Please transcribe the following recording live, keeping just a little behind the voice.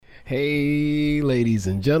Hey, ladies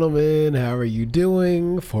and gentlemen, how are you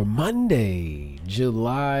doing for Monday,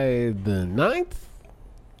 July the 9th?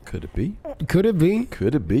 Could it be? Could it be?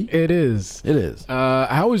 Could it be? It is. It is.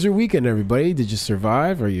 How was your weekend, everybody? Did you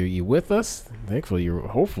survive? Are you with us? Hopefully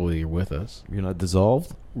you're with us. You're not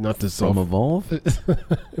dissolved? Not From dissolved. Evolve?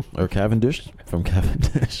 Or Cavendish? From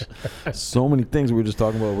Cavendish. So many things we were just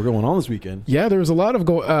talking about. We're going on this weekend. Yeah, there was a lot of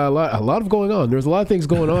going on. There was a lot of things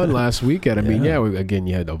going on last weekend. I mean, again,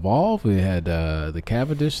 you had Evolve. We had the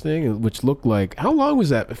Cavendish thing, which looked like, how long was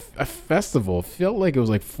that a festival? It felt like it was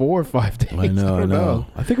like 4 or 5 days. I know.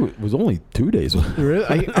 I think it was only 2 days. Really?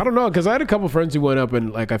 I don't know, because I had a couple friends who went up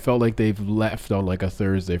and like I felt like they've left on like a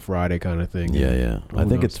Thursday, Friday kind of thing. Yeah. I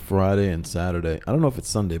think it's Friday and Saturday. I don't know if it's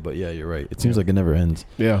Sunday, but yeah, you're right. It seems like it never ends.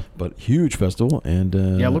 Yeah. But huge festival, and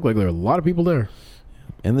Yeah, it looked like there were a lot of people there.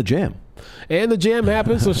 and the jam. And the jam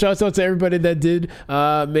happened, so shouts out to everybody that did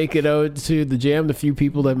make it out to the jam, the few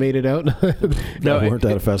people that made it out. That weren't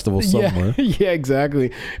at a festival somewhere. Yeah,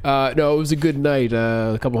 exactly. No, it was a good night.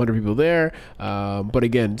 A couple hundred people there. But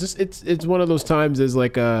again, just it's one of those times as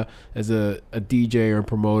like as a DJ or a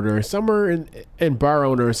promoter, somewhere and bar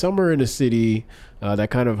owner, somewhere in the city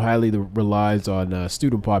that kind of highly relies on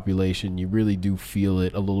student population. You really do feel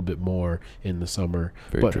it a little bit more in the summer.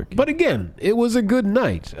 Very tricky. But again, it was a good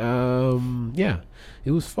night. Yeah,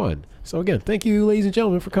 it was fun. So again, thank you, ladies and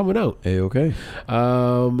gentlemen, for coming out. Okay.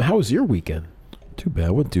 How was your weekend? Too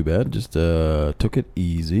bad. Wasn't too bad. Just took it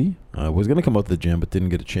easy. I was going to come out to the gym, but didn't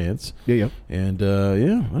get a chance. Yeah. And I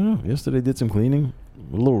don't know. Yesterday did some cleaning.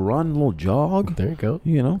 A little run, a little jog. There you go.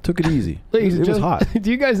 You know, took it easy. Ladies and It was hot. gentlemen,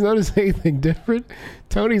 do you guys notice anything different?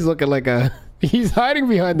 Tony's looking like he's hiding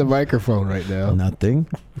behind the microphone right now. Nothing.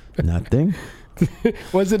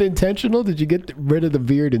 Was it intentional? Did you get rid of the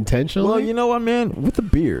beard intentionally? Well, you know what, man? With the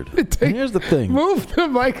beard. And here's the thing. Move the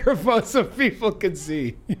microphone so people can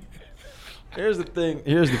see. Here's the thing.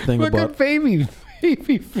 Look about at baby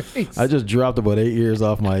face. I just dropped about 8 years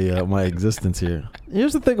off my my existence here.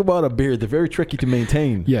 Here's the thing about a beard. They're very tricky to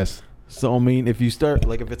maintain. Yes. So I mean, if you start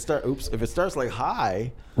like if it starts like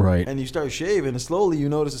high, Right. and you start shaving, and slowly you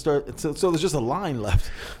notice it start. So there's just a line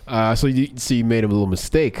left. So you made a little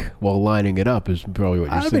mistake while lining it up is probably what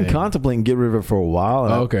you're I've saying. been contemplating getting rid of it for a while.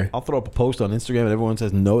 And Okay. I'll throw up a post on Instagram, and everyone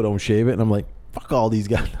says no, don't shave it, and I'm like, fuck all these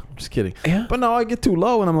guys. I'm just kidding. Yeah. But no, I get too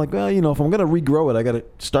low, and I'm like, well, you know, if I'm gonna regrow it, I gotta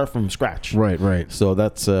start from scratch. Right. So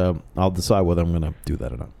that's I'll decide whether I'm gonna do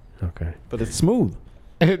that or not. Okay. But it's smooth.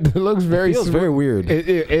 It looks very It feels very weird.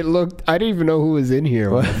 It looked. I didn't even know who was in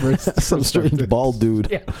here. When I first Some strange bald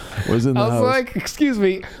dude Yeah. was in the I was house. like, "Excuse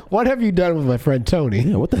me, what have you done with my friend Tony?"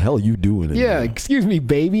 Yeah, what the hell are you doing? In Yeah, there? excuse me,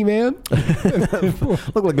 baby man.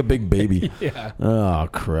 Look like a big baby. Yeah. Oh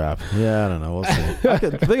crap. Yeah, I don't know. We'll see.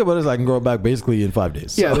 The thing about it is I can grow it back basically in 5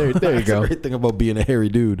 days. Yeah, there you that's go. The great thing about being a hairy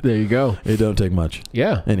dude. There you go. It don't take much.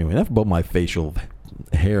 Yeah. Anyway, enough about my facial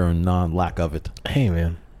hair and lack of it. Hey,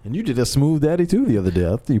 man. And you did a smooth daddy too the other day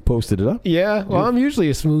after you posted it up. Yeah. Well, I'm usually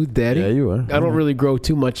a smooth daddy. Yeah, you are. I don't really grow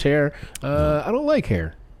too much hair. I don't like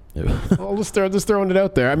hair. I'll just throwing it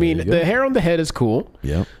out there. I mean, There you the go. hair on the head is cool,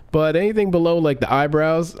 Yeah. but anything below like the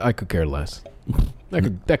eyebrows, I could care less.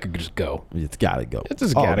 That could just go. It's gotta go. It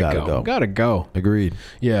just All gotta go. Gotta go. Agreed.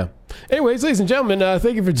 Yeah. Anyways, ladies and gentlemen,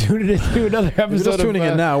 thank you for tuning in to another If you're episode. just tuning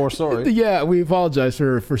in now, we're sorry. Yeah, we apologize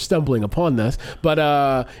for stumbling upon this.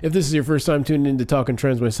 But if this is your first time tuning in to Talking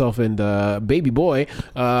Trends, myself and Baby Boy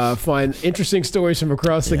find interesting stories from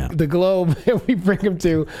across the globe, and we bring them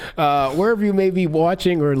to wherever you may be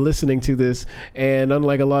watching or listening to this. And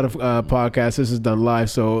unlike a lot of podcasts, this is done live.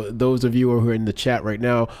 So those of you who are in the chat right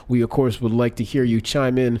now, we of course would like to hear you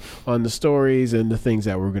chime in on the stories and the things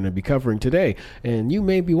that we're going to be covering today. And you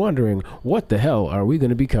may be wondering, what the hell are we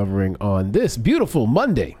going to be covering on this beautiful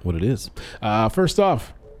Monday? What it is. First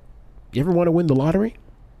off, you ever want to win the lottery?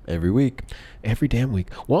 Every week. Every damn week.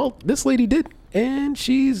 Well, this lady did, and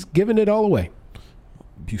she's giving it all away.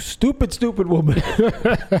 You stupid woman.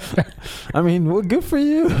 I mean, well, good for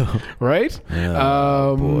you. Right?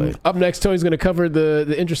 Boy. Up next, Tony's going to cover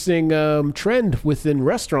the interesting trend within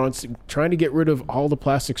restaurants trying to get rid of all the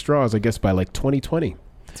plastic straws, I guess, by like 2020.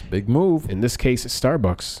 It's a big move. In this case, it's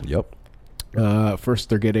Starbucks. Yep. First,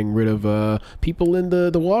 they're getting rid of people in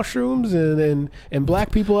the washrooms and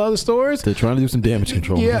black people out of the stores. They're trying to do some damage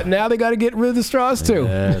control. Yeah, now they got to get rid of the straws too.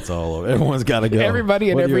 Yeah, it's all over. Everyone's got to go. Everybody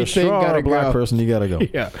and Whether everything you're a straw gotta or a black go. person, you got to go.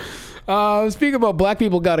 Yeah. Speaking about black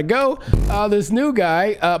people got to go, this new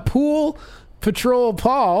guy, Pool Patrol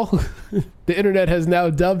Paul, the internet has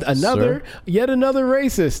now dubbed yet another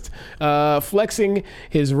racist, flexing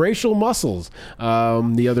his racial muscles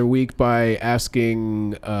the other week by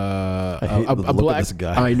asking a black this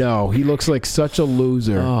guy. I know, he looks like such a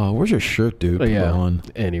loser. Oh, where's your shirt, dude? Come on.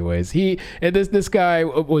 Anyways, this guy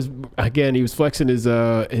was, again, he was flexing his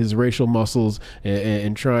racial muscles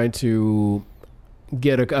and trying to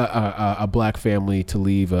get a black family to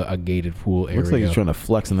leave a gated pool area. Looks like he's trying to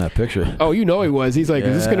flex in that picture. Oh, he was. He's like,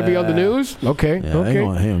 is this going to be on the news? Okay. Yeah, okay.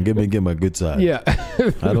 Hang on. Give me my good side. Yeah.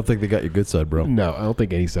 I don't think they got your good side, bro. No, I don't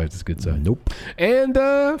think any side's is good side. Nope. And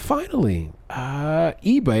finally,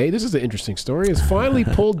 eBay, this is an interesting story, has finally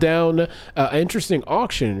pulled down an interesting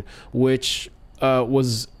auction, which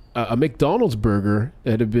was a McDonald's burger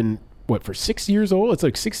that had been, for 6 years old? It's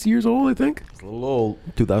like 6 years old, I think. It's a little old.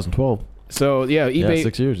 2012. So yeah, eBay. Yeah,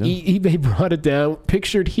 6 years. Yeah. eBay brought it down.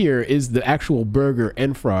 Pictured here is the actual burger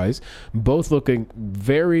and fries, both looking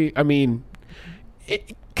very. I mean,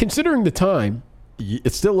 considering the time,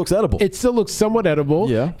 it still looks edible. It still looks somewhat edible.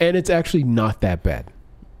 Yeah, and it's actually not that bad.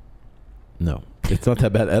 No, it's not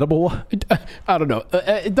that bad. Edible? I don't know.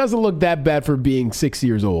 It doesn't look that bad for being 6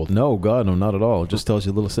 years old. No, God, no, not at all. It just tells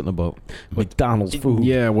you a little something about McDonald's food.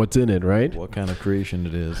 Yeah, what's in it, right? What kind of creation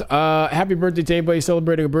it is. Happy birthday to anybody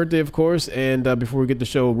celebrating a birthday, of course. And before we get the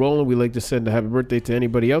show rolling, we like to send a happy birthday to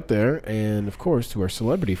anybody out there. And, of course, to our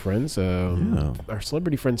celebrity friends. Our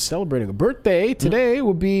celebrity friends celebrating a birthday today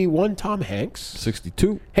will be one Tom Hanks.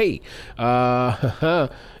 62. Hey,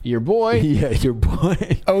 your boy. Yeah, your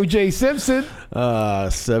boy. O.J. Simpson.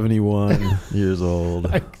 71 years old.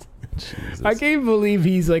 I can't believe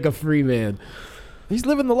he's like a free man. He's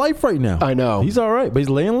living the life right now. I know. He's all right, but he's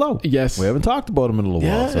laying low. Yes. We haven't talked about him in a little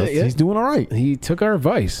while, so he's doing all right. He took our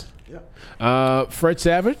advice. Yeah. Fred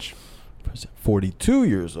Savage. 42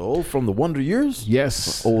 years old from the Wonder Years.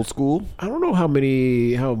 Yes. Old school. I don't know how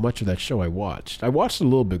much of that show I watched. I watched a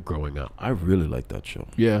little bit growing up. I really liked that show.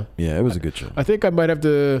 Yeah. Yeah, it was a good show. I think I might have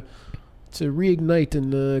to reignite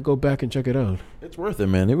and go back and check it out. It's worth it,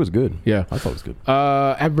 man. It was good. Yeah. I thought it was good.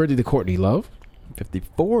 Happy birthday to Courtney Love.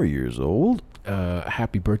 54 years old.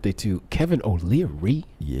 Happy birthday to Kevin O'Leary.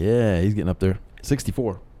 Yeah, he's getting up there.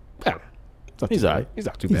 64. Yeah. He's all right. He's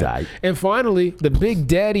not too bad. All right. And finally, the Big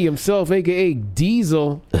Daddy himself, a.k.a.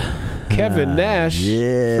 Diesel, Kevin Nash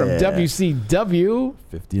from WCW.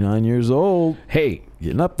 59 years old. Hey.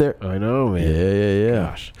 Getting up there. I know, man. Yeah.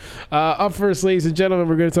 Gosh. Up first, ladies and gentlemen,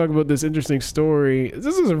 we're going to talk about this interesting story.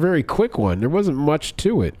 This is a very quick one. There wasn't much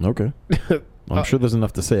to it. Okay. I'm sure there's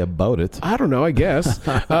enough to say about it. I don't know, I guess.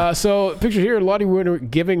 So, picture here, Lottie Winner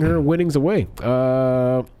giving her winnings away.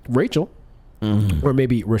 Rachel, or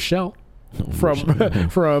maybe Rochelle, from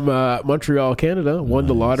Montreal, Canada, won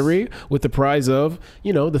the lottery with the prize of,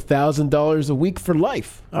 the $1,000 a week for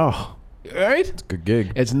life. Oh, right? It's a good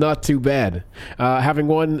gig. It's not too bad. Having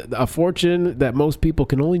won a fortune that most people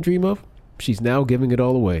can only dream of, she's now giving it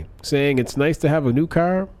all away, saying it's nice to have a new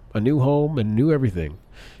car, a new home, and new everything.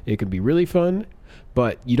 It can be really fun,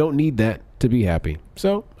 but you don't need that to be happy.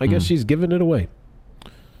 So I guess she's giving it away.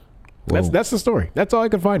 That's the story. That's all I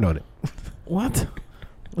could find on it. What?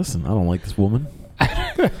 Listen, I don't like this woman.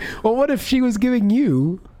 Well, what if she was giving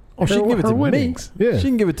you? Oh, she can give it to winnings. Me. Yeah, she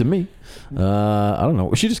can give it to me. I don't know.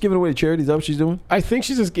 Was she just giving it away to charity? Is that what she's doing? I think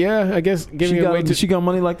she's just I guess giving it away to. She got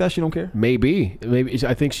money like that. She don't care. Maybe.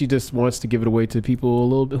 I think she just wants to give it away to people a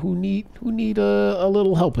little bit who need a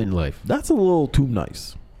little help in life. That's a little too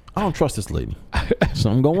nice. I don't trust this lady.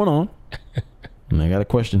 Something going on. And I got to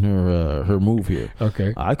question her move here.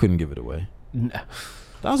 Okay. I couldn't give it away.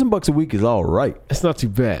 $1,000 a week is all right. It's not too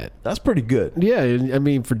bad. That's pretty good. Yeah, I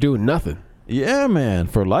mean, for doing nothing. Yeah, man.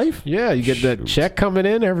 For life? Yeah, you get that check coming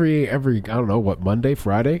in every I don't know, what, Monday,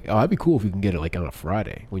 Friday? Oh, that'd be cool if you can get it like on a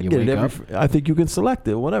Friday when you wake up. I think you can select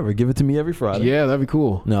it, whatever. Give it to me every Friday. Yeah, that'd be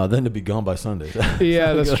cool. No, then it'd be gone by Sunday.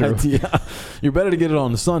 Yeah, that's true. Idea. You're better to get it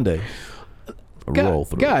on the Sunday. Roll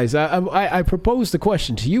through. Guys, I proposed a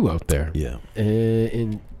question to you out there. Yeah.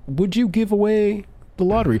 And would you give away the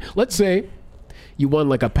lottery? Let's say you won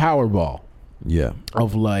like a Powerball. Yeah.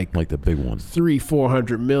 Of like the big one.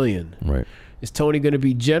 300-400 million. Right. Is Tony going to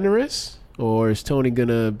be generous, or is Tony going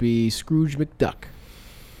to be Scrooge McDuck?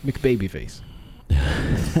 McBabyface?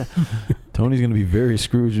 Tony's going to be very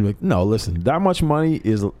Scrooge. No, listen, that much money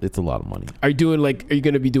it's a lot of money. Are you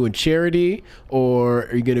going to be doing charity, or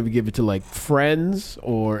are you going to give it to like friends,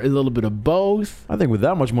 or a little bit of both? I think with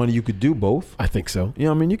that much money, you could do both. I think so.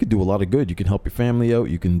 I mean, you could do a lot of good. You can help your family out.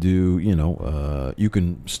 You can do, you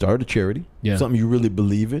can start a charity. Yeah. something you really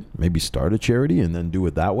believe in, maybe start a charity and then do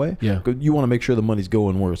it that way. Yeah. 'Cause you want to make sure the money's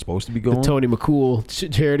going where it's supposed to be going. The Tony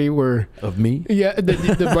McCool charity where... Of me? Yeah,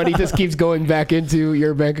 the money just keeps going back into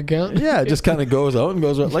your bank account. Yeah, it just kind of goes out and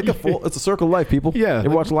goes out. Like it's a circle of life, people. Yeah. You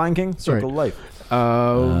ever watch Lion King? Circle of life.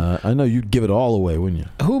 I know you'd give it all away, wouldn't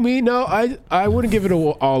you? Who, me? No, I wouldn't give it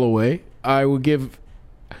all away. I would give...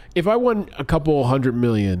 If I won a couple $100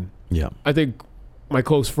 million, Yeah. I think my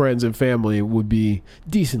close friends and family would be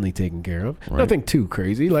decently taken care of. Right. Nothing too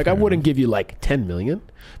crazy. Like, I wouldn't give you like 10 million,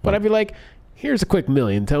 but I'd be like, here's a quick $1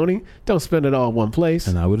 million, Tony. Don't spend it all in one place.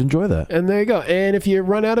 And I would enjoy that. And there you go. And if you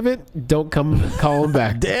run out of it, don't come calling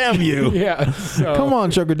back. Damn you. Yeah. So, Come on,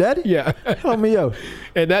 sugar daddy. Yeah. Help me out.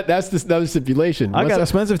 And that's another stipulation. I got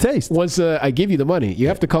expensive taste. Once I give you the money, you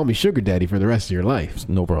have to call me sugar daddy for the rest of your life.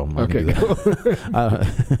 No problem. I Okay. can do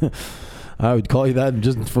that. I would call you that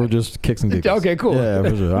for kicks and giggles. Okay, cool. Yeah,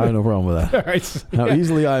 for sure. I have no problem with that. All right. How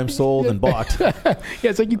easily I am sold and bought. Yeah,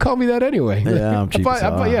 it's like you call me that anyway. Yeah, I'm cheap.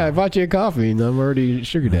 I bought you a coffee and I'm already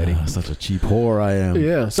sugar daddy. Such a cheap whore I am.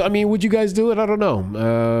 Yeah. So I mean, would you guys do it? I don't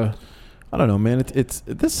know. I don't know, man.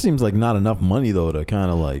 This seems like not enough money though to kind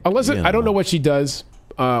of like. Unless I don't know what she does,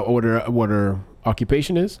 what her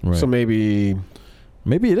occupation is. Right. So maybe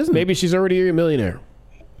it isn't. Maybe she's already a millionaire.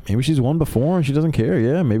 Maybe she's won before and she doesn't care.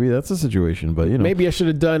 Yeah, maybe that's the situation. But maybe I should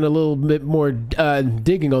have done a little bit more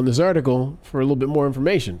digging on this article for a little bit more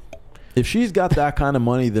information. If she's got that kind of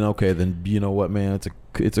money, then okay, then you know what, man,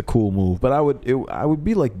 it's a cool move. But I would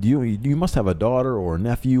be like, you must have a daughter or a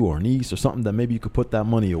nephew or niece or something that maybe you could put that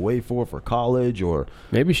money away for college, or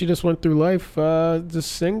maybe she just went through life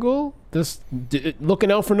just single, just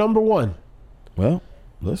looking out for number one. Well,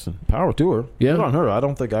 listen, power to her. Yeah. Good on her. I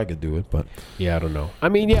don't think I could do it, but yeah, I don't know. I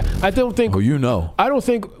mean, yeah, I don't think. Oh, you know. I don't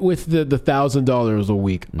think with the $1,000 a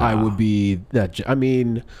week, I would be that. I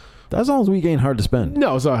mean, $1,000 a week ain't hard to spend.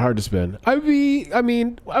 no, it's not hard to spend. I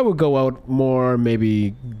would go out more,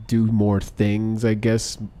 maybe do more things, I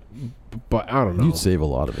guess. But I don't know. You'd save a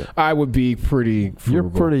lot of it. I would be pretty frugal. You're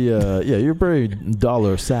pretty, you're very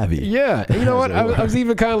dollar savvy. Yeah, you know what? I was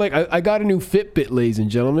even kind of like, I got a new Fitbit, ladies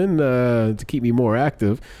and gentlemen, to keep me more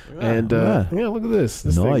active. And yeah, look at this.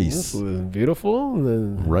 This nice. thing, this is beautiful.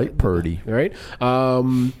 Right, purdy. Right.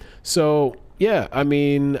 So yeah, I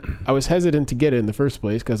mean, I was hesitant to get it in the first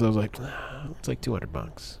place because I was like, it's like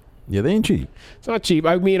 $200. Yeah, they ain't cheap. It's not cheap.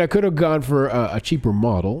 I mean, I could have gone for a cheaper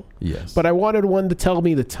model. Yes. But I wanted one to tell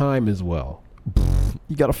me the time as well.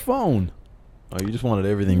 You got a phone. Oh, you just wanted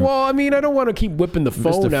everything. Well, I mean, I don't want to keep whipping the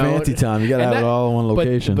phone Mr. out. Fancy time. You got to have it all in one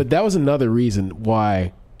location. But that was another reason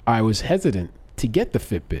why I was hesitant to get the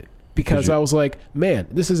Fitbit. Because I was like, man,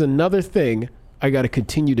 this is another thing I got to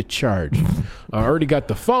continue to charge. I already got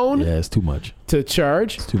the phone. Yeah, it's too much. To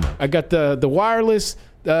charge. It's too much. I got the wireless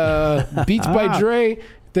Beats by Dre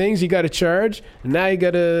things you got to charge. And now you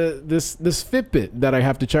got this Fitbit that I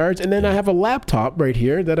have to charge, and then I have a laptop right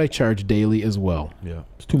here that I charge daily as well. Yeah,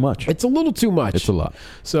 it's too much. It's a little too much. It's a lot.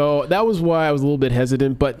 So that was why I was a little bit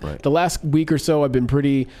hesitant. But the last week or so, I've been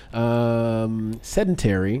pretty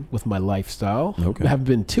sedentary with my lifestyle. Okay. I haven't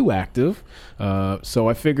been too active. So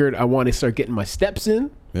I figured I want to start getting my steps in.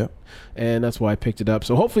 Yeah. And that's why I picked it up.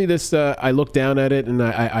 So hopefully this, I look down at it and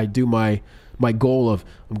I do my goal of,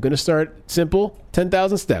 I'm going to start simple,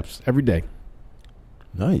 10,000 steps every day.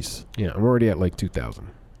 Nice. Yeah, I'm already at like 2,000.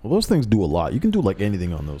 Well, those things do a lot. You can do like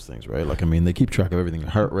anything on those things, right? Like, I mean, they keep track of everything.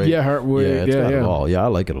 Heart rate. Yeah, heart rate. Yeah, it's got it all. Yeah, I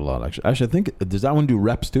like it a lot, actually. Actually, I think, does that one do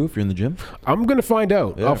reps too if you're in the gym? I'm going to find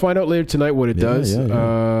out. Yeah. I'll find out later tonight what it does.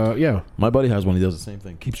 Yeah. My buddy has one. He does the same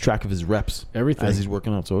thing. Keeps track of his reps. Everything. As he's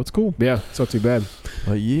working out. So it's cool. Yeah, it's not too bad.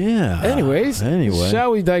 But yeah. Anyway. Shall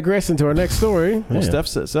we digress into our next story? Well, Steph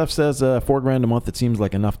says $4,000 a month. It seems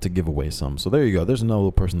like enough to give away some. So there you go. There's another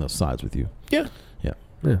person that sides with you. Yeah.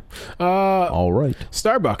 Yeah. All right.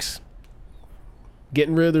 Starbucks.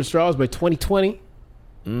 Getting rid of their straws by 2020.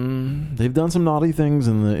 They've done some naughty things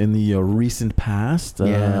in the recent past.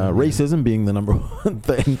 Racism being the number one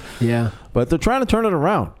thing. Yeah. But they're trying to turn it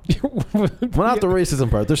around. Well, not the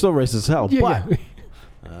racism part. They're still racist as hell. But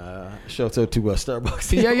shouts out to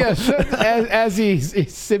Starbucks. Yeah. As he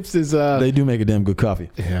sips his... They do make a damn good coffee.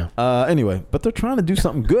 Yeah. Anyway, but they're trying to do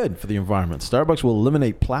something good for the environment. Starbucks will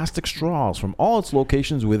eliminate plastic straws from all its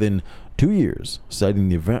locations within 2 years, citing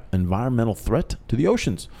the environmental threat to the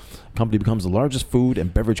oceans. The company becomes the largest food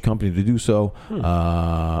and beverage company to do so.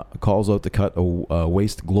 Calls out to cut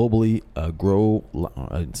waste globally. I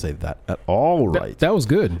didn't say that at all right. That was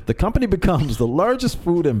good. The company becomes the largest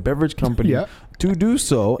food and beverage company to do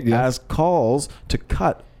so as calls to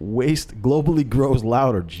cut waste globally grows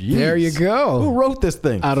louder. Jeez. There you go. Who wrote this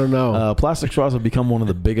thing? I don't know. Plastic straws have become one of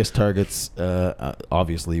the biggest targets.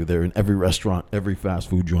 Obviously, they're in every restaurant, every fast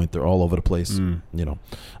food joint. They're all over the place.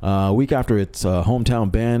 A week after its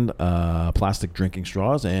hometown banned plastic drinking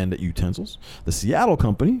straws and utensils, the Seattle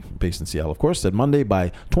company, based in Seattle, of course, said Monday by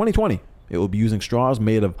 2020, it will be using straws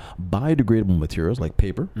made of biodegradable materials like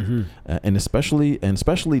paper, and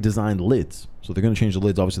specially designed lids. So they're going to change the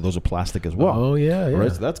lids. Obviously, those are plastic as well. Oh, yeah. All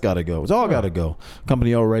right, so that's got to go. It's all got to go.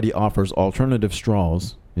 Company already offers alternative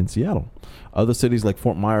straws in Seattle. Other cities like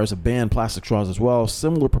Fort Myers have banned plastic straws as well.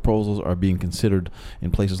 Similar proposals are being considered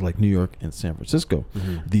in places like New York and San Francisco.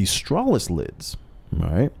 These strawless lids, all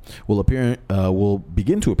right, will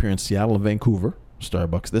begin to appear in Seattle and Vancouver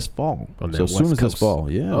Starbucks this fall. So as soon as this fall.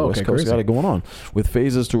 West Coast got it going on. With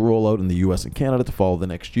phases to roll out in the U.S. and Canada to follow the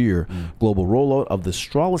next year. Global rollout of the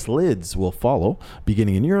strawless lids will follow,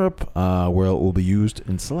 beginning in Europe, where it will be used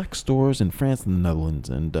in select stores in France and the Netherlands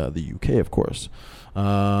and the U.K., of course.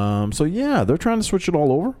 They're trying to switch it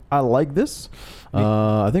all over. I like this.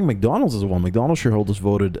 I think McDonald's is one. McDonald's shareholders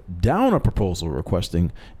voted down a proposal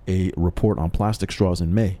requesting a report on plastic straws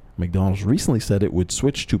in May. McDonald's recently said it would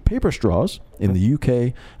switch to paper straws in the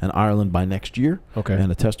UK and Ireland by next year,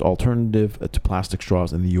 and a test alternative to plastic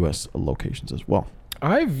straws in the US locations as well.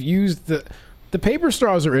 I've used the paper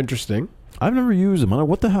straws are interesting. I've never used them.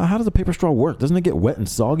 What the hell? How does a paper straw work? Doesn't it get wet and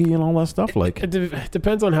soggy and all that stuff? It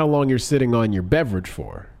depends on how long you're sitting on your beverage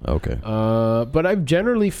for. Okay. But I've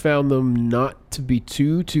generally found them not to be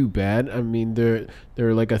too bad. I mean, they're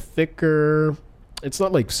like a thicker. It's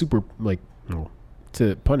not like super like.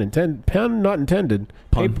 To pun not intended.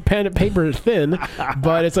 Paper thin,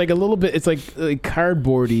 but it's like a little bit. It's like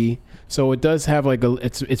cardboardy. So it does have like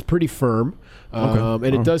it's pretty firm. And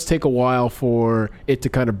it does take a while for it to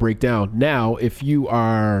kind of break down. Now, if you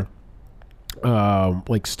are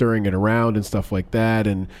like stirring it around and stuff like that,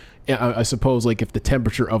 and I suppose like if the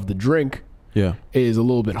temperature of the drink is a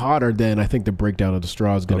little bit hotter, then I think the breakdown of the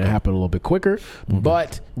straw is going to happen a little bit quicker.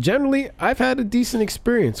 But generally, I've had a decent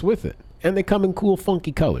experience with it. And they come in cool,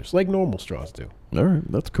 funky colors, like normal straws do. All right,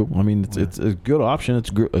 that's cool. I mean, it's a good option.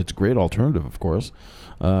 It's a great alternative, of course.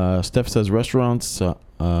 Steph says restaurants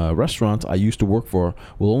I used to work for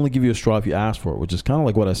will only give you a straw if you ask for it, which is kind of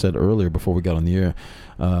like what I said earlier before we got on the air.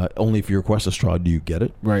 Only if you request a straw do you get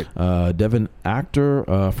it. Right. Devin, actor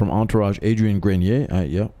from Entourage, Adrian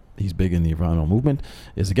Grenier, he's big in the environmental movement,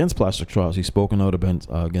 is against plastic straws. He's spoken out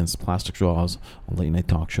against plastic straws on late night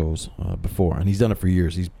talk shows before, and he's done it for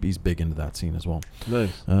years. He's big into that scene as well.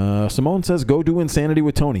 Nice. Simone says, go do Insanity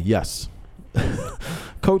with Tony. Yes.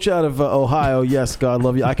 Coach out of Ohio, yes, God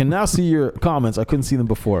love you. I can now see your comments. I couldn't see them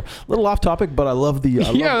before. A little off topic, but I love the.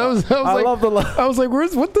 I was like,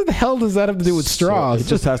 what the hell does that have to do with straws? So it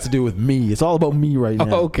just has to do with me. It's all about me right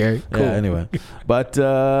now. Okay, cool. Yeah, anyway, but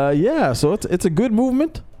so it's a good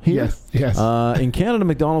movement here. Yes. In Canada,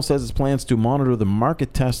 McDonald's says its plans to monitor the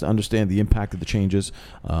market test to understand the impact of the changes.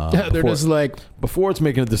 They're just like, before it's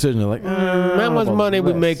making a decision, they're like, how much money are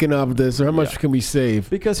we making off of this, or how much can we save?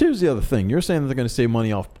 Because here's the other thing: you're saying that they're going to save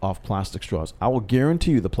money off plastic straws. I will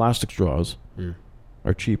guarantee you the plastic straws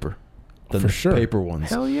are cheaper than the paper ones.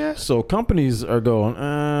 Hell yeah! So companies are going,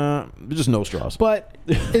 just no straws. But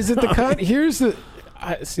is it the kind? Here's the.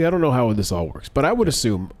 I don't know how this all works, but I would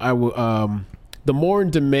assume the more in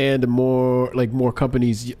demand, the more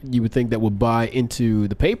companies you would think that would buy into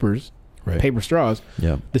the paper straws,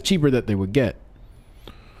 the cheaper that they would get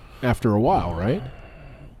after a while, right?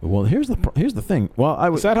 Well, here's the thing.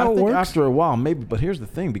 Well, is that how it works? After a while, maybe, but here's the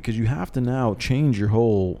thing, because you have to now change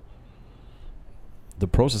the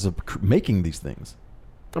process of making these things.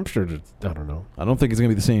 I'm sure I don't know. I don't think it's going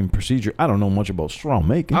to be the same procedure. I don't know much about straw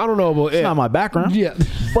making. I don't know about it. It's not my background. Yeah.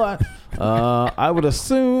 But I would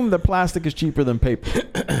assume that plastic is cheaper than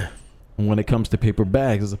paper when it comes to paper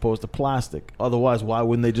bags as opposed to plastic. Otherwise, why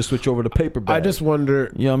wouldn't they just switch over to paper bags? I just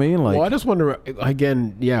wonder. You know what I mean? I just wonder,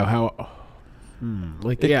 again, how...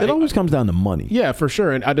 it always comes down to money. Yeah, for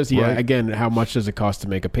sure. And I just, again, how much does it cost to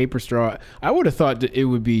make a paper straw? I would have thought that it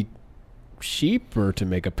would be cheaper to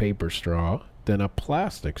make a paper straw than a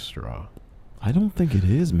plastic straw. I don't think it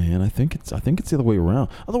is, man. I think it's the other way around.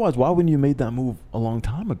 Otherwise, why wouldn't you made that move a long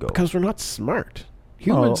time ago? Because we're not smart.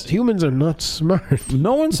 Humans are not smart.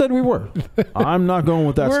 No one said we were. I'm not going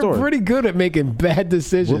with that story. We're pretty good at making bad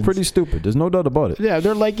decisions. We're pretty stupid. There's no doubt about it. Yeah,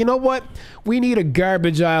 they're like, you know what? We need a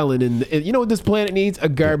garbage island, and you know what this planet needs? A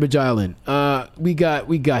garbage island. We got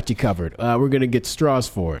you covered. We're gonna get straws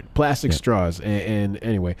for it, plastic straws, and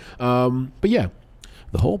anyway. But yeah.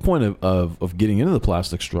 The whole point of getting into the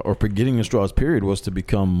plastic straw or getting the straws period was to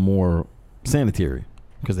become more sanitary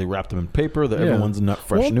because they wrapped them in paper. Everyone's a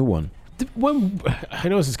fresh new one. I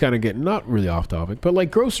know this is kind of getting not really off topic, but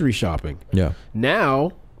like grocery shopping. Yeah.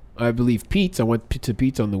 Now, I believe Pete's. I went to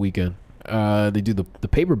Pete's on the weekend. They do the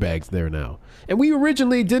paper bags there now. And we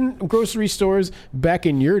originally didn't grocery stores back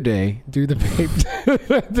in your day do the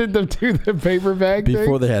paper do the paper bag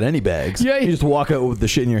before thing? They had any bags. Yeah, you just walk out with the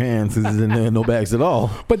shit in your hands because there's no bags at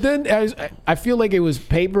all. But then I feel like it was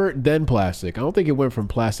paper then plastic. I don't think it went from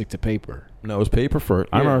plastic to paper. No, it was paper first.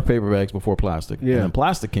 I remember paper bags before plastic. Yeah. And then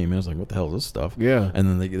plastic came in. I was like, what the hell is this stuff? Yeah. And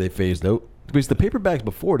then they phased out. Because the paper bags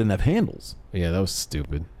before didn't have handles. Yeah, that was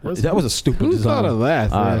stupid. That was a stupid who design. Who thought of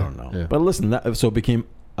that? I don't know. Yeah. But listen, so it became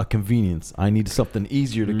a convenience. I need something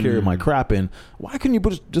easier to carry my crap in. Why couldn't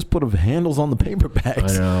you just put handles on the paper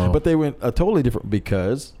bags? I know. But they went a totally different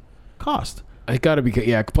because cost. It got to be,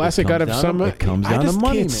 plastic got to have some. It comes down to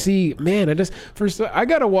money. I can't see, man. I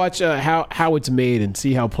got to watch how it's made and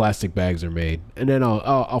see how plastic bags are made, and then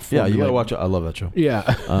I'll. Yeah, you got to watch it. I love that show.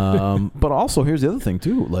 Yeah. But also, here's the other thing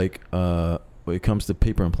too. Like, when it comes to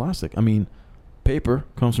paper and plastic, I mean, paper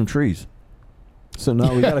comes from trees. So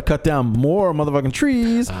now we got to cut down more motherfucking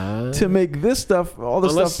trees to make this stuff, all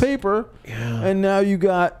this stuff paper. Yeah. And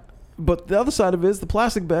now but the other side of it is the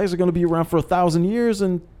plastic bags are going to be around for 1,000 years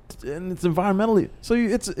and it's environmentally. So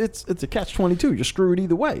it's a catch-22. You're screwed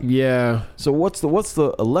either way. Yeah. So what's the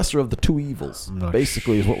lesser of the two evils?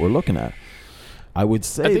 Basically, is what we're looking at. I would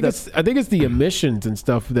say I think it's the emissions and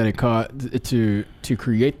stuff that it caught to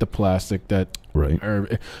create the plastic that.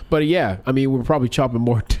 Right. But yeah, I mean, we're probably chopping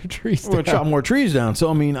more trees down. We're chopping more trees down. So,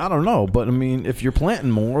 I mean, I don't know. But, I mean, if you're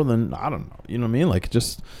planting more, then I don't know. You know what I mean? Like,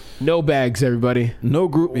 just... No bags, everybody. No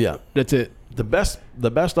group. Yeah. That's it. The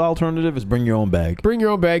best alternative is bring your own bag. Bring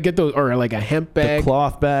your own bag. Get those, or like a hemp bag. The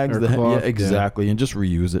cloth bags. Yeah, exactly. And just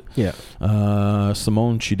reuse it. Yeah.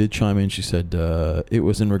 Simone, she did chime in. She said it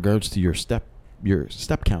was in regards to your step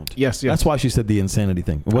count. Yes. That's why she said the insanity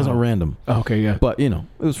thing. It wasn't random. Okay, yeah. But, it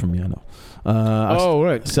was from me, I know.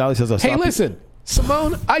 Right. Sally says, hey, listen,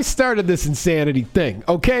 Simone, I started this insanity thing,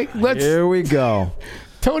 okay? Here we go.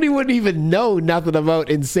 Tony wouldn't even know nothing about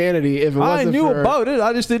insanity if it wasn't I knew about it.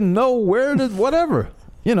 I just didn't know where to, whatever.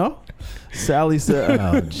 Sally said,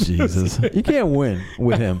 oh, Jesus. You can't win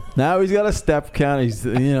with him. Now he's got a step count. He's,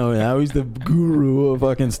 now he's the guru of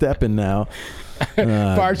fucking stepping now.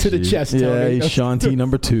 Bar to the chest, Tony. Yeah, he's Sean T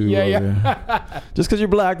number 2. Yeah. Just because you're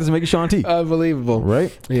black doesn't make you Sean T. Unbelievable.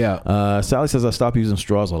 Right? Yeah. Sally says, I stopped using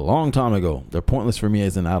straws a long time ago. They're pointless for me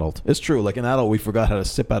as an adult. It's true. Like an adult, we forgot how to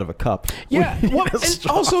sip out of a cup. Yeah.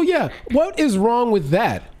 What is wrong with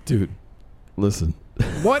that? Dude, listen.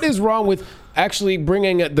 What is wrong with actually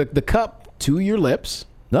bringing the cup to your lips?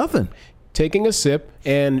 Nothing. Taking a sip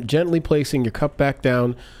and gently placing your cup back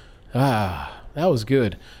down. That was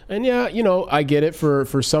good. And yeah, I get it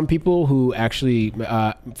for some people who actually,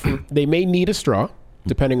 they may need a straw,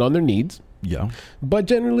 depending on their needs. Yeah. But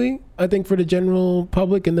generally, I think for the general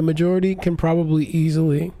public and the majority can probably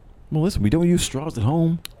easily. Well, listen, we don't use straws at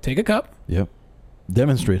home. Take a cup. Yep.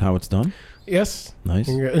 Demonstrate how it's done. Yes. Nice.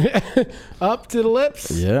 Up to the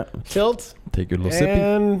lips. Yeah. Tilt. Take your little sippy.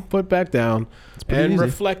 And put back down. And easy.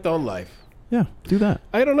 Reflect on life. Yeah, do that.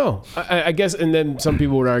 I don't know. I guess, and then some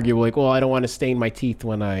people would argue, like, well, I don't want to stain my teeth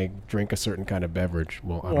when I drink a certain kind of beverage.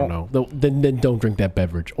 Well, I don't know. Then don't drink that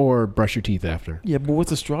beverage or brush your teeth after. Yeah, but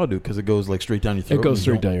what's a straw do? Because it goes like straight down your throat. It goes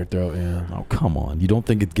straight down your throat, yeah. Oh, come on. You don't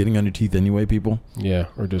think it's getting on your teeth anyway, people? Yeah,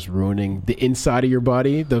 or just ruining the inside of your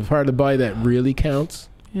body, the part of the body that really counts.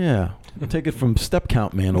 Yeah. Take it from Step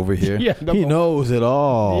Count Man over here. Yeah, he knows it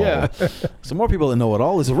all. Yeah. So more people that know it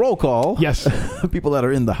all is a roll call. Yes. People that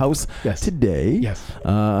are in the house today. Yes.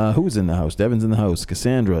 Who's in the house? Devin's in the house.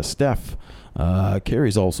 Cassandra, Steph.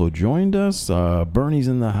 Carrie's also joined us. Bernie's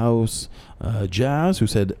in the house. Jazz, who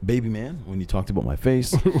said baby man when you talked about my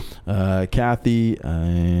face. Kathy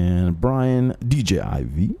and Brian. DJ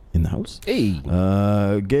IV in the house. Hey.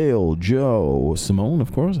 Gail, Joe, Simone,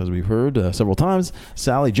 of course, as we've heard several times.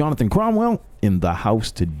 Sally, Jonathan Cromwell in the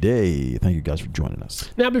house today. Thank you guys for joining us.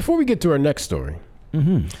 Now, before we get to our next story,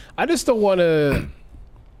 I just don't want to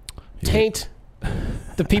taint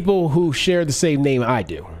the people who share the same name I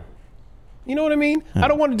do. You know what I mean? I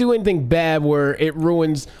don't want to do anything bad where it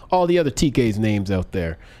ruins all the other TK's names out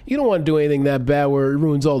there. You don't want to do anything that bad where it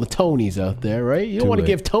ruins all the Tonys out there, right? You don't want to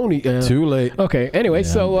give Tony... Too late. Okay, anyway,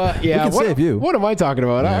 so, we can save you. What am I talking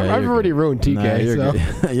about? I've already ruined TK. Nah,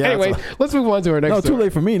 so. Anyway, let's move on to our next story. Too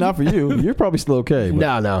late for me, not for you. You're probably still okay.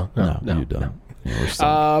 But No, you're done.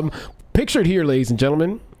 Yeah, pictured here, ladies and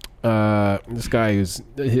gentlemen, this guy is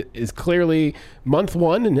clearly month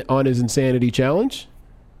 1 on his insanity challenge.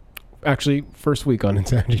 Actually, first week on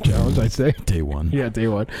Insanity Challenge, I'd say. Day one. Yeah, day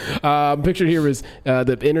one. Pictured here is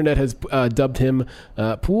the internet has dubbed him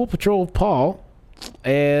Pool Patrol Paul.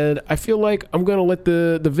 And I feel like I'm going to let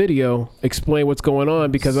the video explain what's going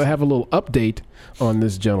on because I have a little update on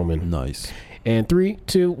this gentleman. Nice. And 3,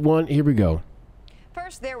 2, 1, here we go.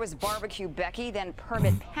 First, there was Barbecue Becky, then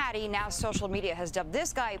Permit Patty. Now social media has dubbed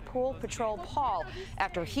this guy Pool Patrol Paul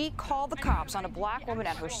after he called the cops on a black woman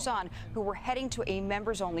and her son who were heading to a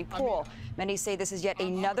members-only pool. Many say this is yet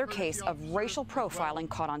another case of racial profiling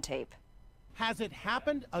caught on tape. Has it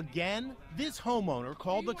happened again? This homeowner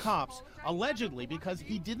called the cops allegedly because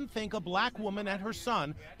he didn't think a black woman and her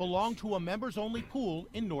son belonged to a members-only pool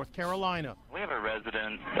in North Carolina. We have a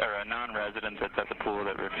resident or a non-resident that's at the pool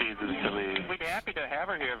that refuses to leave. We'd be happy to have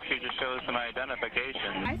her here if she just shows some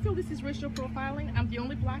identification. I feel this is racial profiling. I'm the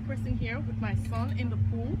only black person here with my son in the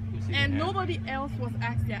pool, and nobody else was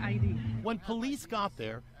asked their ID. When police got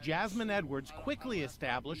there, Jasmine Edwards quickly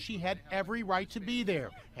established she had every right to be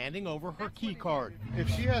there, handing over her key card. If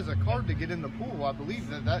she has a card to get in the pool, I believe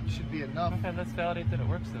that should be enough. Okay, let's validate that it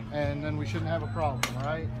works then. And then we shouldn't have a problem, all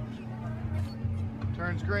right?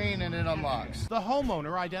 Turns green and it unlocks. The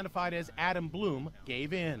homeowner, identified as Adam Bloom,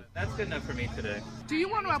 gave in. That's good enough for me today. Do you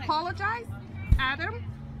want to apologize, Adam?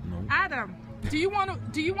 No. Adam, do you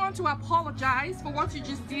want to apologize for what you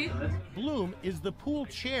just did? Bloom is the pool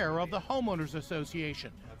chair of the Homeowners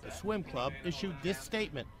Association. The swim club issued this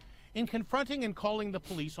statement. In confronting and calling the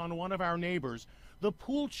police on one of our neighbors, the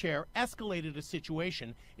pool chair escalated a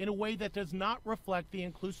situation in a way that does not reflect the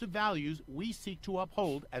inclusive values we seek to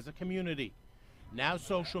uphold as a community. Now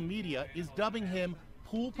social media is dubbing him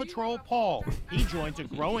Pool Patrol Paul. He joins a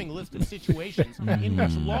growing list of situations in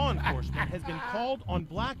which law enforcement has been called on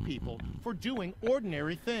black people for doing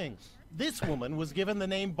ordinary things. This woman was given the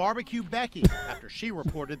name Barbecue Becky after she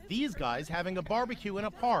reported these guys having a barbecue in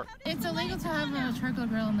a park. It's illegal to have a charcoal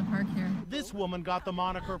grill in the park here. This woman got the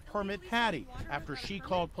moniker Permit Patty after she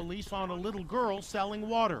called police on a little girl selling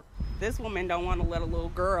water. This woman don't want to let a little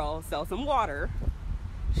girl sell some water.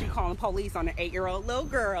 She calling police on an 8-year-old little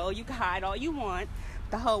girl. You can hide all you want.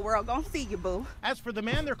 The whole world gonna see you, boo. As for the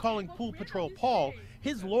man they're calling Pool Patrol Paul,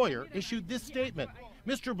 his lawyer issued this statement.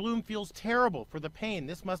 Mr. Bloom feels terrible for the pain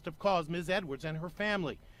this must have caused Ms. Edwards and her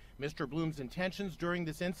family. Mr. Bloom's intentions during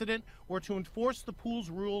this incident were to enforce the pool's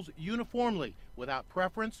rules uniformly, without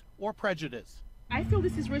preference or prejudice. I feel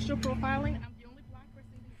this is racial profiling. I'm the only black person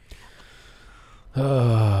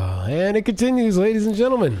here. And it continues, ladies and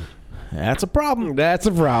gentlemen. That's a problem. That's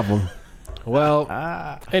a problem. Well,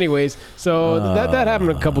 anyways, so that happened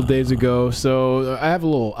a couple days ago. So I have a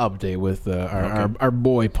little update with our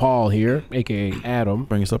boy Paul here, aka Adam.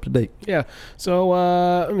 Bring us up to date. Yeah. So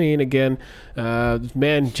I mean, again, this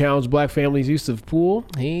man challenged black families' use of pool.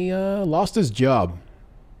 He lost his job.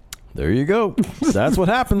 There you go. That's what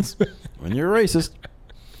happens when you're racist.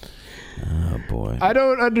 Oh boy. I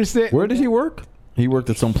don't understand. Where did he work? He worked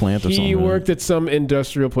at some plant or something. He worked at some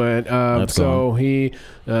industrial plant. So he,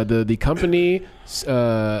 the company,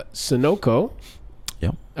 Sunoco,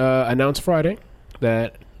 announced Friday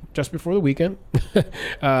that just before the weekend,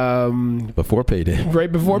 before payday,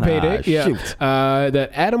 right before payday, that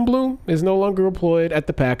Adam Bloom is no longer employed at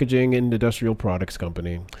the packaging and industrial products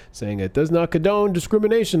company, saying it does not condone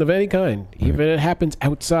discrimination of any kind, even if it happens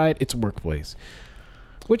outside its workplace.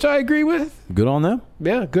 Which I agree with. Good on them.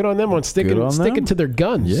 Yeah, good on them on sticking to their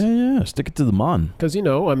guns. Yeah, stick it to the man. Because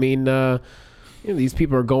I mean, these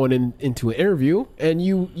people are going into an interview, and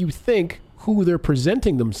you think who they're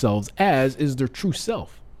presenting themselves as is their true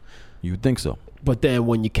self. You would think so. But then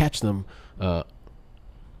when you catch them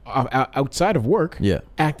outside of work,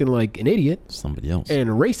 acting like an idiot, somebody else, and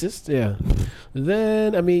racist,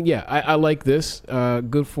 then I mean, I like this.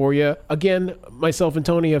 Good for you. Again, myself and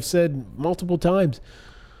Tony have said multiple times.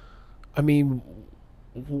 I mean,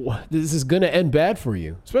 this is going to end bad for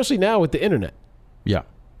you, especially now with the internet. Yeah.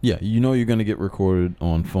 You know you're going to get recorded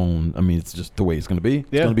on phone. I mean, it's just the way it's going to be. It's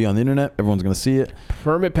going to be on the internet. Everyone's going to see it.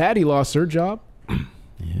 Permit Patty lost her job.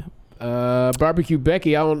 Barbecue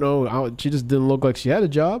Becky, I don't know. She just didn't look like she had a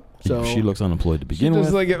job. So she looks unemployed to begin with.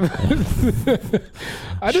 She ain't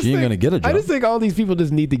going to get a job. I just think all these people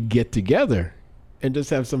just need to get together and just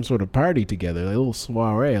have some sort of party together, like a little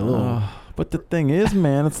soiree, But the thing is,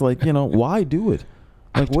 man, it's like, why do it?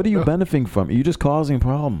 Like, what are you benefiting from? You're just causing a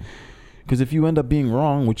problem. Because if you end up being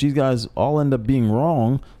wrong, which these guys all end up being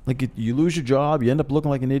wrong, like you lose your job, you end up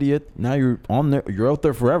looking like an idiot. Now you're on there, you're out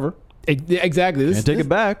there forever. Exactly. Can't take it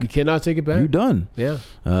back. You cannot take it back. You're done. Yeah.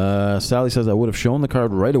 Sally says, I would have shown the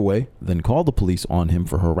card right away, then called the police on him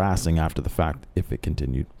for harassing after the fact if it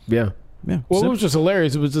continued. Yeah. Yeah. Well, it was just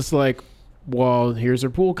hilarious. It was just like, well, here's her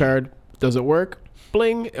pool card. Does it work?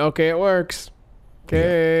 Bling. Okay, it works.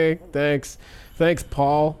 Okay, thanks,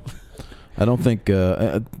 Paul. I don't think.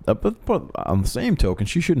 But on the same token,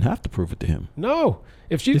 she shouldn't have to prove it to him. No,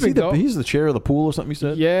 if she's he's the chair of the pool or something. You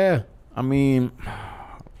said. Yeah. I mean,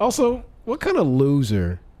 also, what kind of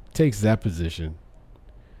loser takes that position?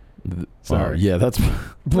 Sorry. Yeah, that's.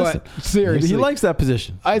 But seriously, he likes that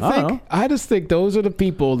position. I just think those are the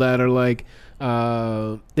people that are like,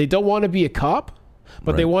 they don't want to be a cop,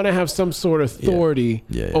 but they want to have some sort of authority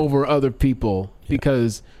over other people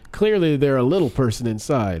because clearly they're a little person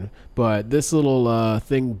inside. But this little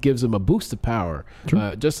thing gives them a boost of power,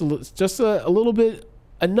 just a little bit,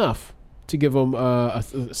 enough to give them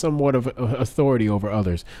somewhat of authority over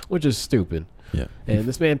others, which is stupid. Yeah, and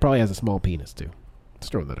this man probably has a small penis too. Let's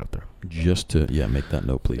throw that out there. Just to, make that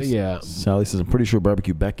note, please. Yeah. Sally says, I'm pretty sure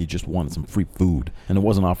Barbecue Becky just wanted some free food, and it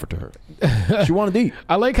wasn't offered to her. She wanted to eat.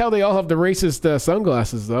 I like how they all have the racist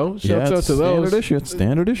sunglasses, though. Shouts out to those. It's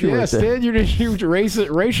standard issue. Yeah, right standard issue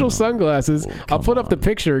racial sunglasses. I'll put up the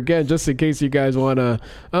picture again, just in case you guys want to,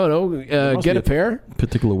 I don't know, get a pair.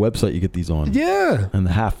 Particular website you get these on. Yeah. And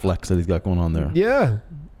the half flex that he's got going on there. Yeah.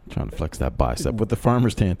 Trying to flex that bicep with the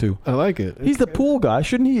farmer's tan too. I like it. He's the pool guy.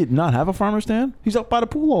 Shouldn't he not have a farmer's tan? He's up by the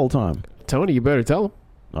pool all the time. Tony, you better tell him.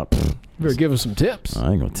 You better give him some tips.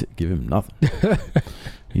 I ain't going to give him nothing.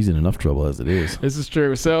 He's in enough trouble as it is. This is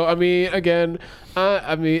true. So, I mean, again,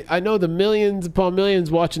 I know the millions upon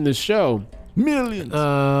millions watching this show. Millions.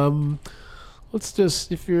 Let's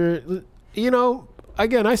just, if you're,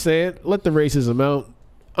 again, I say it, let the racism out.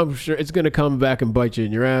 I'm sure it's going to come back and bite you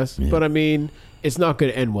in your ass. Yeah. But, I mean, it's not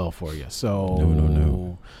going to end well for you. So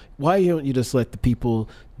no. Why don't you just let the people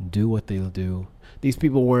do what they'll do? These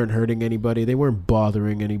people weren't hurting anybody. They weren't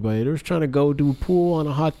bothering anybody. They were just trying to go do a pool on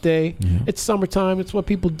a hot day. Yeah. It's summertime. It's what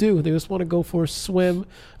people do. They just want to go for a swim,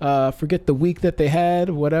 forget the week that they had,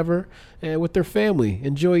 whatever, and with their family.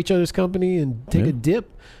 Enjoy each other's company and take a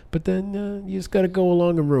dip. But then you just got to go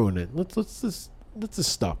along and ruin it. Let's just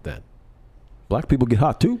stop that. Black people get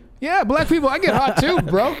hot too. Yeah, black people, I get hot too,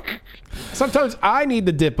 bro. Sometimes I need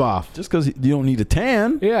to dip off. Just because you don't need a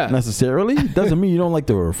tan necessarily doesn't mean you don't like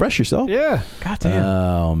to refresh yourself. Yeah. Goddamn.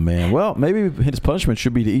 Oh, man. Well, maybe his punishment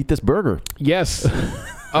should be to eat this burger. Yes.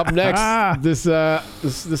 Up next, this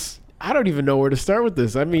I don't even know where to start with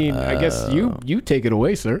this. I mean, I guess you take it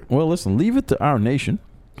away, sir. Well, listen, leave it to our nation.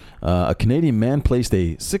 A Canadian man placed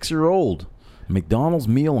a 6-year-old McDonald's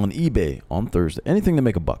meal on eBay on Thursday. Anything to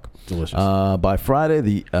make a buck. Delicious. By Friday,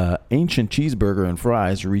 the ancient cheeseburger and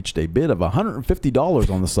fries reached a bid of $150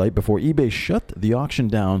 on the site before eBay shut the auction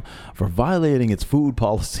down for violating its food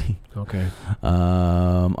policy. Okay.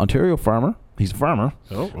 Ontario farmer. He's a farmer.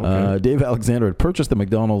 Oh, okay. Dave Alexander had purchased the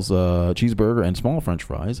McDonald's cheeseburger and small French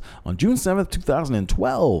fries on June 7th,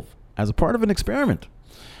 2012 as a part of an experiment.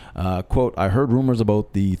 Quote, I heard rumors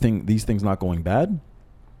about these things not going bad.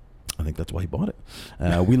 I think that's why he bought it.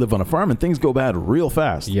 We live on a farm and things go bad real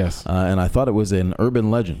fast. Yes. And I thought it was an urban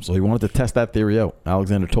legend, so he wanted to test that theory out.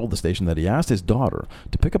 Alexander told the station that he asked his daughter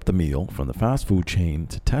to pick up the meal from the fast food chain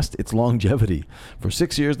to test its longevity. For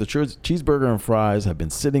 6 years, the cheeseburger and fries have been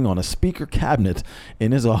sitting on a speaker cabinet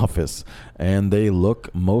in his office, and they look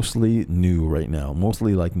mostly new right now,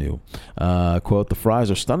 mostly like new. Quote, the fries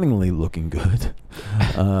are stunningly looking good.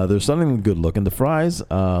 They're stunningly good looking. The fries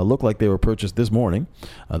look like they were purchased this morning.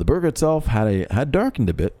 The burger itself had darkened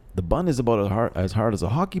a bit. The bun is about as hard as a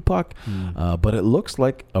hockey puck, but it looks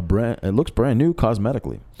like brand new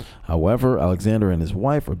cosmetically. However, Alexander and his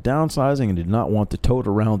wife are downsizing and did not want to tote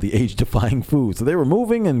around the age-defying food, so they were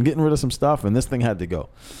moving and getting rid of some stuff, and this thing had to go.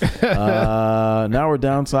 Now we're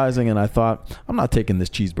downsizing, and I thought, I'm not taking this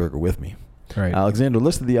cheeseburger with me. Right. Alexander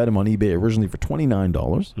listed the item on eBay originally for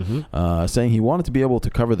 $29, saying he wanted to be able to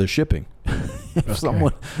cover the shipping if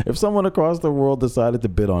someone across the world decided to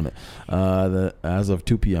bid on it. As of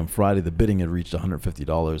 2 p.m. Friday, the bidding had reached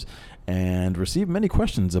 $150 and received many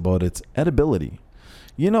questions about its edibility.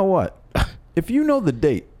 You know what? If you know the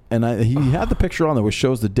date, and he had the picture on there which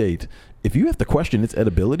shows the date, if you have to question its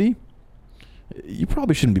edibility, you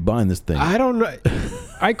probably shouldn't be buying this thing. I don't know.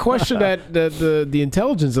 I question that the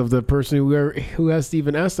intelligence of the person who has to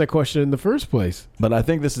even ask that question in the first place. But I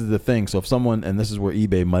think this is the thing. So if someone, and this is where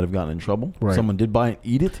eBay might have gotten in trouble, right. Someone did buy and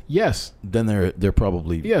eat it. Yes. Then they're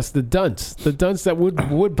probably the dunce that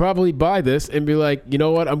would probably buy this and be like, you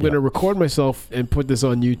know what, I'm going to record myself and put this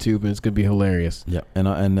on YouTube and it's going to be hilarious. Yeah, and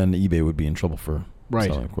then eBay would be in trouble for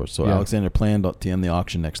selling, of course. So Alexander planned to end the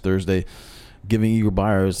auction next Thursday, giving eager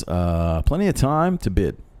buyers plenty of time to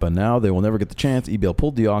bid. But now they will never get the chance. eBay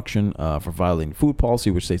pulled the auction for violating food policy,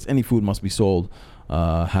 which states any food must be sold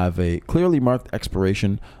have a clearly marked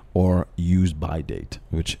expiration or used by date,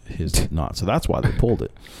 which is not. So that's why they pulled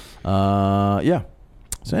it. Yeah.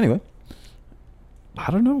 So anyway,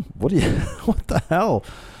 I don't know. What the hell?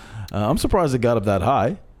 I'm surprised it got up that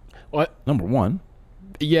high. What? Number one.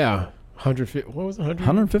 Yeah. 150. What was it?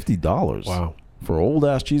 $150. Wow. For old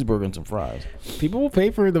ass cheeseburger and some fries. People will pay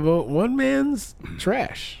for the vote. One man's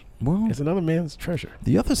trash. Well, it's another man's treasure.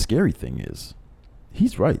 The other scary thing is,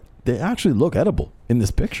 he's right. They actually look edible in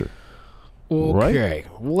this picture. Okay. Right?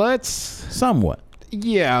 Let's. Somewhat.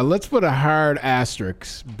 Yeah, let's put a hard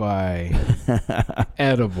asterisk by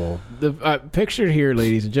edible. The picture here,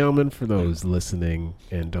 ladies and gentlemen, for those listening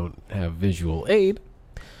and don't have visual aid,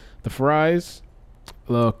 the fries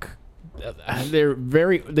look,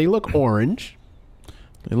 they look orange.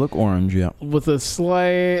 They look orange, yeah. With a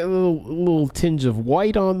slight little tinge of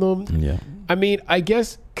white on them. Yeah. I mean, I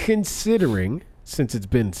guess considering, since it's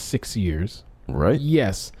been 6 years. Right.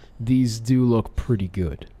 Yes, these do look pretty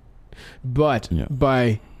good. But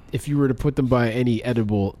if you were to put them by any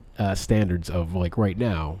edible standards of like right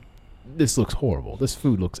now, this looks horrible. This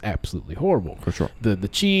food looks absolutely horrible. For sure. The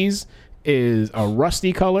cheese is a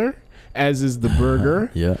rusty color, as is the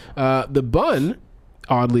burger. Yeah. The bun,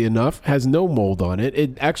 oddly enough, has no mold on it.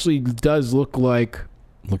 It actually does look like...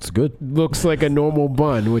 Looks good. Looks like a normal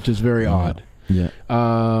bun, which is very odd. Yeah.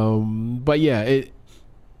 But yeah,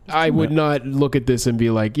 I would not look at this and be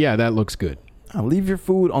like, yeah, that looks good. Leave your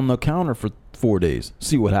food on the counter for 4 days.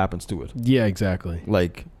 See what happens to it. Yeah, exactly.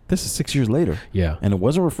 Like, this is 6 years later. Yeah. And it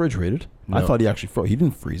wasn't refrigerated. No. I thought he actually froze. He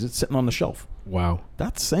didn't freeze it. Sitting on the shelf. Wow.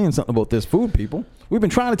 That's saying something about this food, people. We've been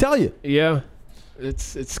trying to tell you. Yeah.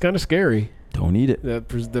 It's kind of scary. Don't eat it.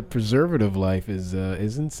 The preservative life is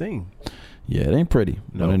insane. Yeah, it ain't pretty.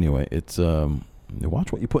 No. But anyway, it's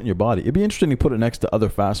watch what you put in your body. It'd be interesting to put it next to other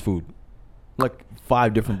fast food. Like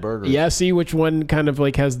 5 different burgers. Yeah, see which one kind of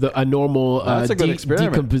like has a normal That's a good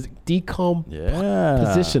experiment.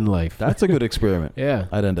 decomposition life. That's a good experiment. Yeah.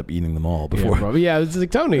 I'd end up eating them all before. Yeah, it's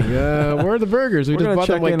like, Tony, where are the burgers? We just bought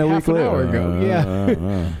them like half an hour ago.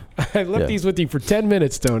 Yeah. I left these with you for 10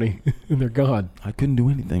 minutes, Tony. And they're gone. I couldn't do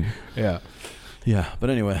anything. Yeah. Yeah, but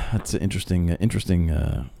anyway, that's an interesting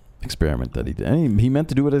experiment that he did. And he meant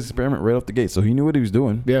to do it as an experiment right off the gate, so he knew what he was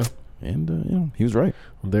doing. Yeah. And he was right.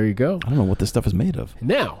 Well, there you go. I don't know what this stuff is made of.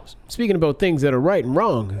 Now, speaking about things that are right and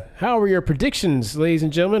wrong, how are your predictions, ladies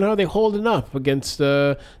and gentlemen? How are they holding up against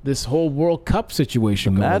this whole World Cup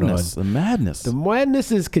situation going on? The madness. The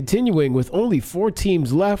madness is continuing with only 4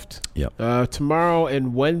 teams left. Yep. Tomorrow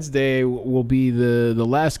and Wednesday will be the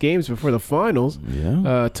last games before the finals.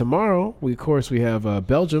 Yeah. Tomorrow, we have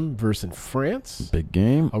Belgium versus France. Big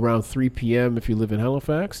game. Around 3 p.m. if you live in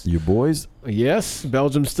Halifax. Your boys. Yes,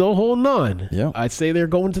 Belgium's still holding on. Yeah. I'd say they're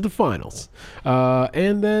going to the finals.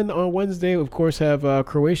 And then on Wednesday, of course, have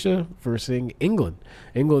Croatia versus England.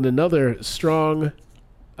 England, another strong,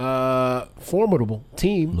 formidable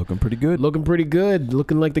team. Looking pretty good.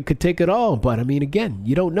 Looking like they could take it all. But, I mean, again,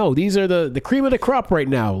 you don't know. These are the cream of the crop right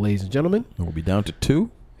now, ladies and gentlemen. We'll be down to 2.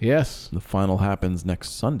 Yes. The final happens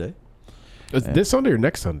next Sunday. This Sunday or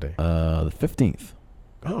next Sunday? The 15th.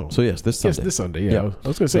 Oh. So, yes, this Sunday. Yes, this Sunday, yeah. I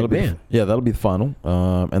was going to say, man. That'll be the final.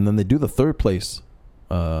 And then they do the third place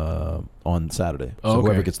on Saturday. So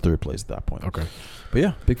whoever gets third place at that point. Okay. But,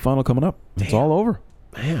 yeah, big final coming up. Damn. It's all over.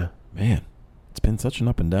 Man, it's been such an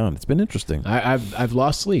up and down. It's been interesting. I've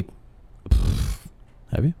lost sleep.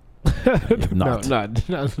 Have you? Not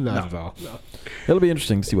at all. No. It'll be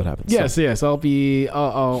interesting to see what happens. Yes. I'll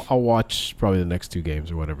watch probably the next 2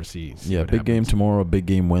 games or whatever. See big happens. Game tomorrow, big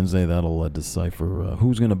game Wednesday. That'll decipher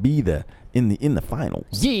who's going to be there in the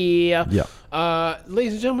finals. Yeah. Yeah.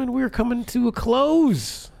 Ladies and gentlemen, we're coming to a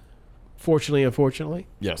close. Fortunately, unfortunately.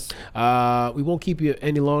 Yes. We won't keep you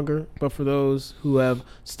any longer, but for those who have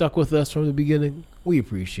stuck with us from the beginning, we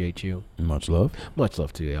appreciate you. Much love. Much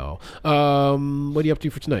love to y'all. What are you up to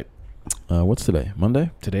for tonight? What's today? Monday?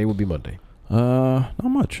 Today will be Monday. Not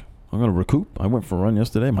much. I'm going to recoup. I went for a run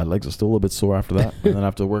yesterday. My legs are still a little bit sore after that. And then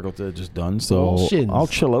after the workout, they're just done. So I'll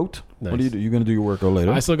chill out. Nice. What do you do? You're going to do your workout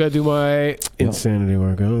later? I still got to do my insanity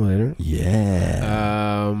workout later.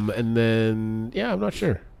 Yeah. And then, I'm not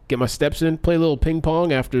sure. Get my steps in. Play a little ping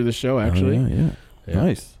pong after the show, actually. Yeah.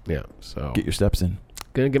 Nice. Yeah. So get your steps in.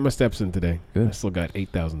 Gonna get my steps in today. Good. I still got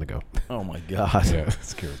 8,000 to go. Oh my God. Yeah,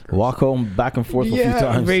 scary. Walk home back and forth a few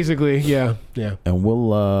times. Basically, yeah. And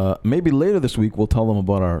we'll maybe later this week we'll tell them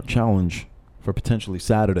about our challenge for potentially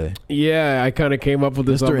Saturday. Yeah, I kind of came up with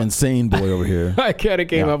this. Mr. Insane Boy over here. I kind of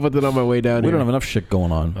came up with it on my way down here. We don't have enough shit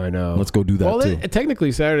going on. I know. Let's go do that too.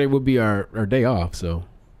 Technically, Saturday would be our day off, so.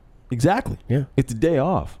 Exactly. Yeah. It's a day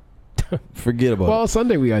off. Forget about it. Well,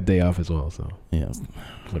 Sunday we got day off as well, so Yes.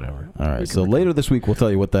 whatever. All right. So later this week, we'll tell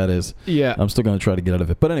you what that is. Yeah. I'm still going to try to get out of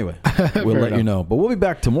it. But anyway, we'll let you know. But we'll be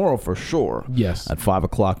back tomorrow for sure. Yes. At 5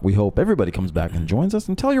 o'clock. We hope everybody comes back and joins us.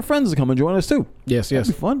 And tell your friends to come and join us too. Yes, That'd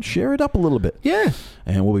be fun. Share it up a little bit. Yeah.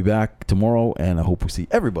 And we'll be back tomorrow. And I hope we see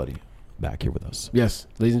everybody back here with us. Yes.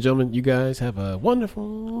 Ladies and gentlemen, you guys have a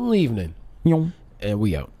wonderful evening. And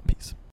we out. Peace.